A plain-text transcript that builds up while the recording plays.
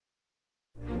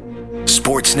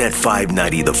Sportsnet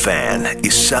 590 The Fan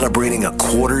is celebrating a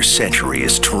quarter century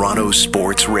as Toronto's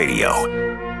sports radio.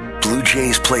 Blue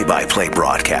Jays play-by-play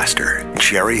broadcaster,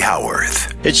 Jerry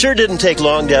Howarth. It sure didn't take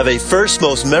long to have a first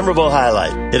most memorable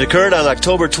highlight. It occurred on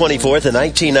October 24th in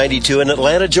 1992 in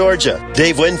Atlanta, Georgia.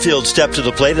 Dave Winfield stepped to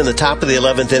the plate in the top of the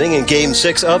 11th inning in Game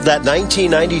 6 of that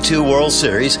 1992 World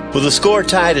Series, with the score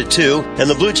tied at 2, and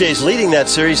the Blue Jays leading that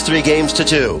series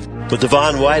 3-2. With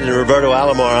Devon White and Roberto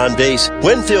Alomar on base,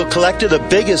 Winfield collected the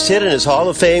biggest hit in his Hall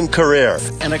of Fame career.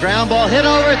 And a ground ball hit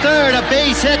over third, a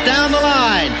base hit down the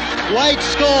line. White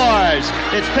scores.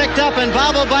 It's picked up and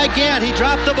bobbled by Gant. He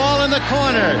dropped the ball in the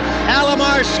corner.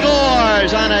 Alomar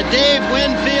scores on a Dave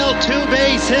Winfield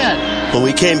two-base hit. When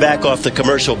we came back off the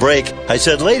commercial break, I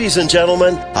said, "Ladies and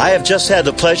gentlemen, I have just had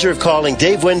the pleasure of calling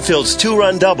Dave Winfield's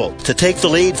two-run double to take the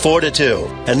lead 4-2.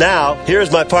 And now,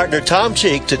 here's my partner Tom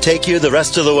Cheek to take you the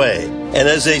rest of the way. And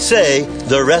as they say,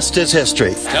 the rest is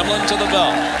history." Timlin to the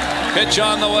belt. Pitch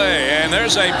on the way, and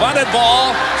there's a bunted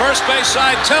ball. First base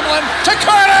side, Timlin to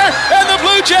Carter, and the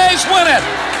Blue Jays win it.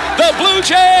 The Blue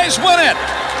Jays win it.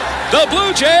 The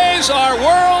Blue Jays are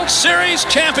World Series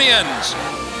champions.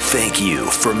 Thank you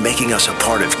for making us a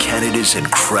part of Canada's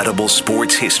incredible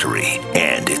sports history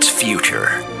and its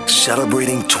future.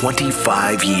 Celebrating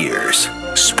 25 years.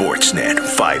 Sportsnet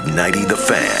 590 The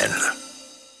Fan.